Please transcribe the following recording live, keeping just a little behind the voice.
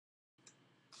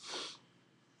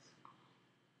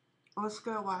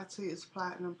Oscar YT is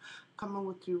platinum. Coming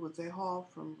with you with a haul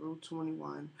from Rue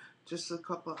 21. Just a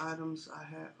couple items I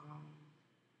had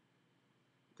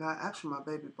got. Actually, my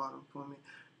baby bought them for me,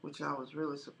 which I was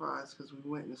really surprised because we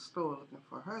went in the store looking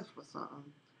for hers for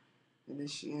something. And then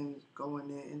she ended up going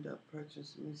there and ended up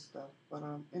purchasing me stuff. But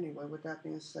anyway, with that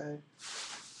being said,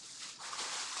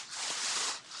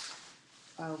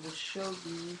 I will show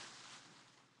you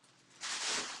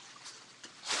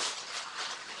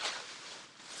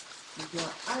your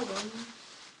item.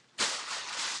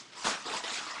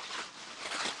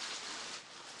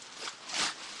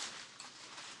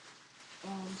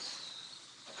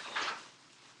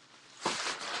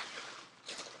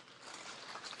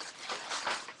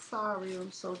 Sorry,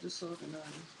 I'm so disorganized.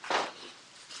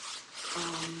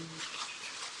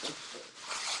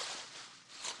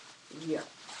 Yeah.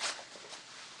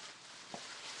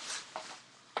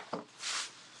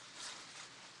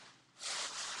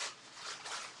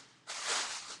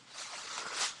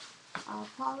 I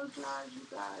apologize, you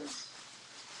guys.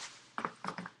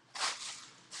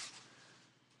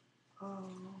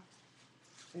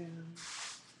 And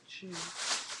cheese.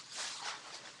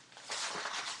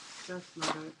 That's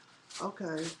not it.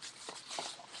 Okay.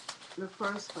 The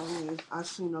first thing is I've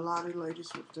seen a lot of ladies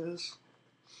with this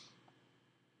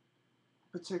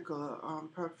particular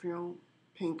perfume,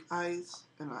 Pink Ice,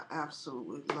 and I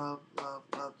absolutely love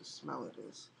the smell of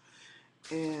this.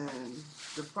 And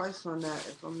the price on that,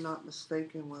 if I'm not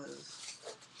mistaken, was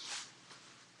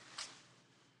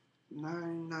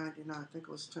 $9.99. I think it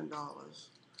was $10.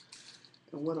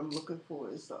 And what I'm looking for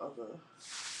is the other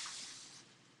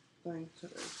thing to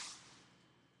this.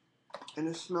 And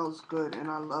it smells good, and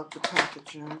I love the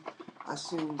packaging.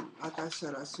 Like I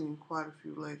said, I seen quite a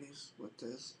few ladies with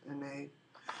this, and they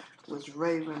was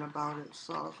raving about it.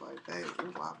 So I was like, babe,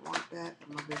 ooh, I want that.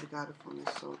 And my baby got it for me.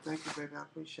 So thank you, baby. I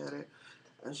appreciate it.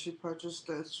 And she purchased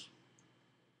this.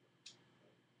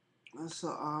 It's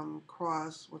a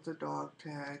cross with a dog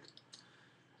tag.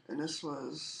 And this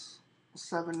was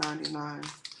 $7.99.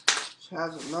 She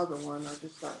has another one. I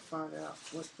just got to find out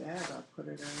what bag I put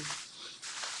it in.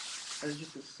 As you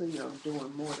can see, I'm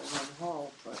doing more than one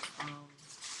haul, but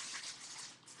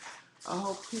I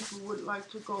hope people would like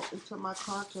to go into my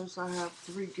contest. I have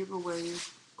 3 giveaways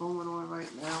going on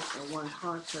right now and 1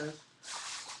 contest.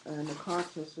 And the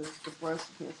contest is the breast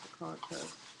cancer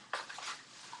contest.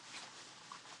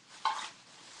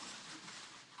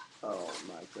 Oh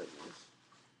my goodness.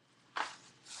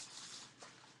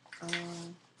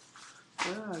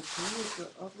 Where I do with the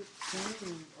other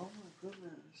thing? Oh my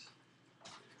goodness.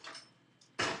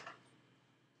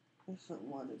 It's in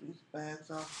one of these bags.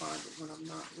 I'll find it when I'm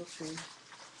not looking.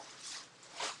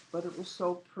 But it was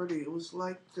so pretty. It was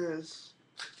like this.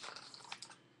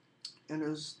 And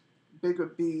there's bigger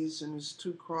beads and there's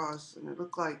 2 cross. And it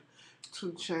looked like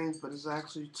 2 chains, but it's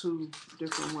actually 2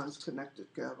 different ones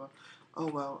connected together. Oh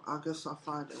well, I guess I'll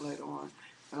find it later on.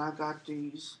 And I got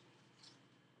these.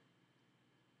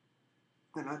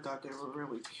 And I thought they were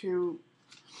really cute.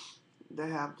 They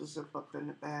have the zip up in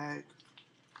the bag.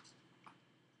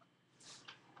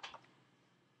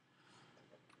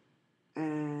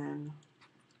 And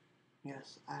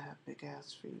yes, I have big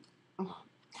ass feet.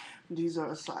 These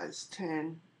are a size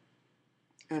 10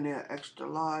 and they're extra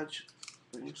large.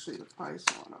 And you see the price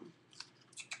on them.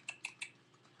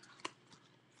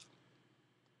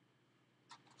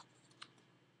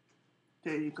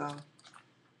 There you go.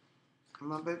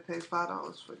 My baby paid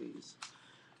 $5 for these.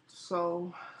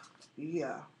 So,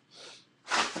 yeah.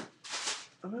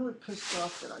 I'm really pissed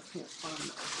off that I can't find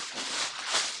the other thing.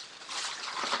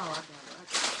 Oh, I got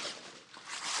it.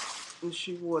 And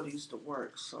she wore these to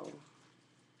work, so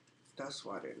that's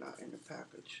why they're not in the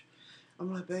package.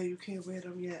 I'm like, babe, you can't wear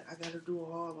them yet. I got to do a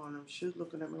haul on them. She was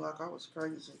looking at me like I was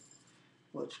crazy.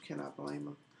 Which, cannot blame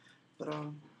her. But,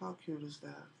 how cute is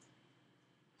that?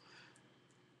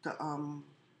 The,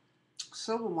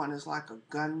 silver one is like a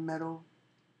gunmetal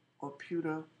or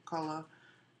pewter color.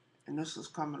 And this is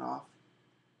coming off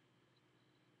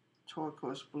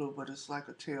turquoise blue, but it's like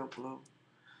a teal blue.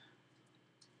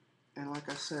 And like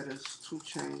I said, it's 2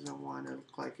 chains in one. It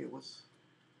looked like it was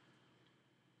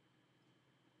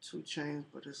 2 chains,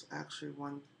 but it's actually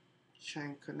 1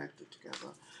 chain connected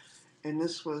together. And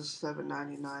this was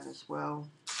 $7.99 as well.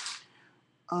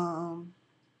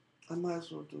 I might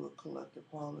as well do a collective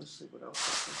haul. Let's see what else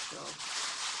I can show.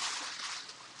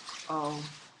 Oh,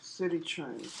 Citi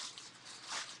trains.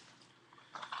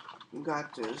 You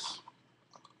got this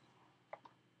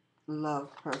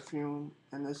Love perfume,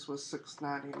 and this was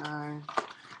 $6.99.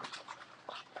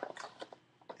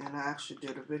 And I actually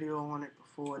did a video on it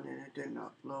before, and then it didn't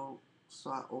upload,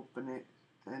 so I opened it,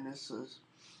 and this is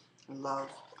Love.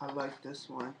 I like this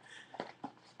one.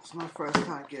 It's my first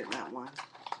time getting that one.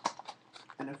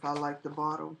 And if I like the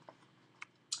bottle,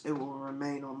 it will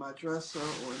remain on my dresser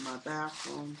or in my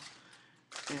bathroom.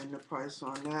 And the price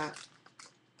on that,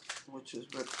 which is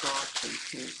ripped off, so you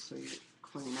can't see it.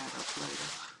 Clean that up later.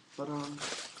 But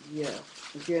yeah.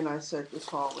 Again, I said this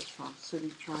haul was from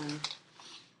Citi Trends,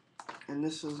 and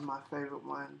this is my favorite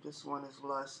one. This one is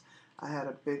Lust. I had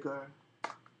a bigger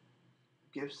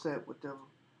gift set with the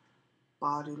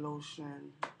body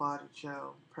lotion, body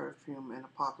gel, perfume, and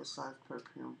a pocket-sized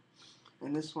perfume.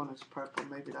 And this one is purple.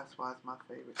 Maybe that's why it's my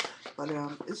favorite. But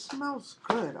it smells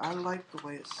good. I like the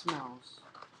way it smells.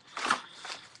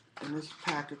 And this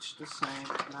packaged the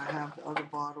same. And I have the other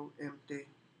bottle empty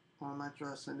on my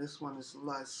dresser. And this one is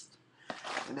Lust.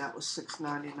 And that was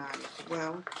 $6.99 as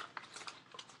well.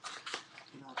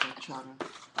 I'm not gonna try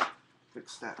to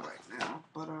fix that right now.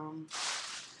 But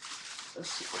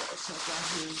let's see what else I got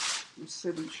here. The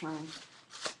Citi Train.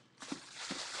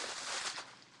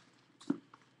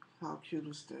 How cute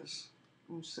is this?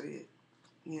 Let me see it.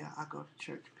 Yeah, I go to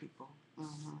church, people. Let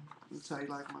me tell you,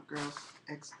 like my girl's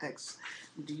ex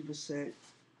Diva said,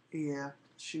 yeah,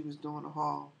 she was doing a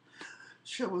haul,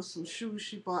 showing some shoes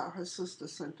she bought. Her sister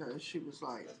sent her. She was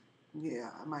like,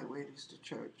 yeah, I might wear these to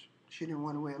church. She didn't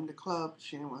want to wear them to club.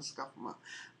 She didn't want to scuff them up.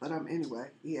 But anyway,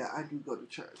 yeah, I do go to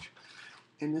church.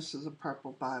 And this is a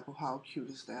purple Bible. How cute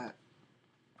is that?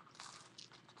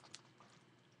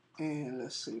 And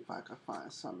let's see if I can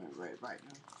find some in red right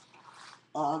now.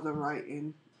 All the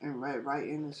writing in red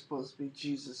writing is supposed to be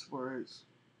Jesus' words.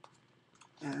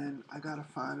 And I gotta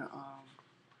find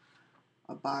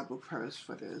a Bible purse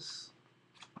for this.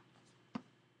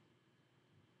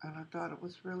 And I thought it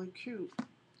was really cute.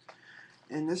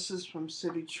 And this is from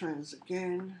Citi Trends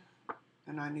again.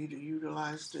 And I need to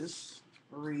utilize this,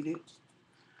 read it.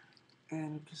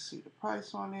 And you can see the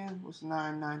price on it was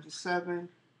 $9.97.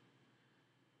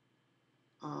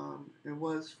 It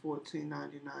was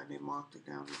 $14.99. They marked it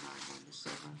down to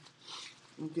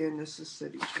 $9.97. Again, this is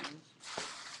Citi Trends.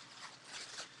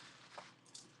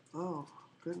 Oh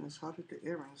goodness, how did the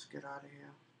earrings get out of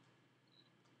here?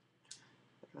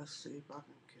 Let's see if I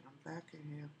can get them back in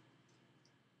here.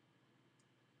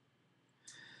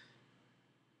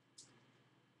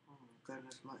 Oh my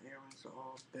goodness, my earrings are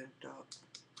all bent up.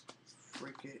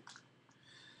 Freak it.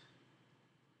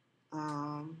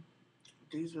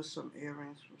 These are some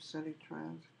earrings from Citi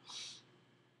Trends.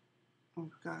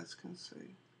 You guys can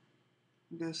see.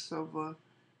 They're silver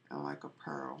and like a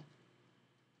pearl.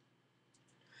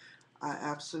 I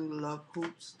absolutely love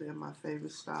hoops. They're my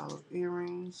favorite style of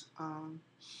earrings. And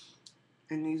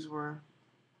these were,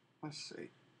 let's see,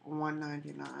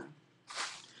 $1.99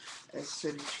 at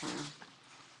Citi Trends.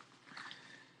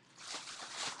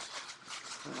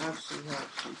 I actually have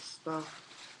some stuff.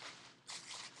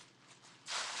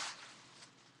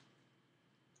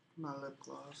 My lip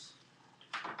gloss.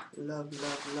 Love,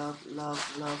 love, love,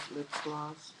 love, love lip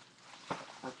gloss.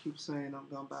 I keep saying I'm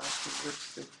going to buy some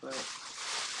lipstick, but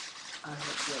I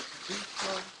have yet to do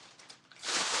so.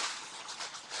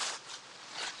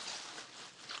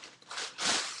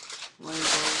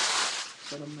 Rainbow,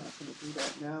 but I'm not going to do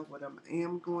that now. What I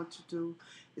am going to do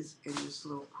is in this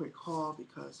little quick haul,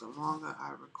 because the longer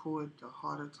I record, the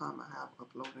harder time I have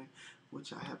uploading,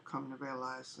 which I have come to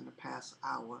realize in the past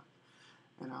hour.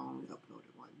 And I only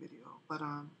uploaded one video. But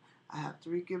I have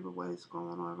 3 giveaways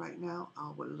going on right now. I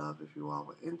would love if you all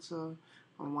would enter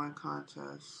on one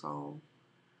contest. So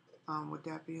with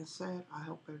that being said, I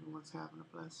hope everyone's having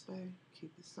a blessed day.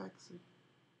 Keep it sexy.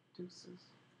 Deuces.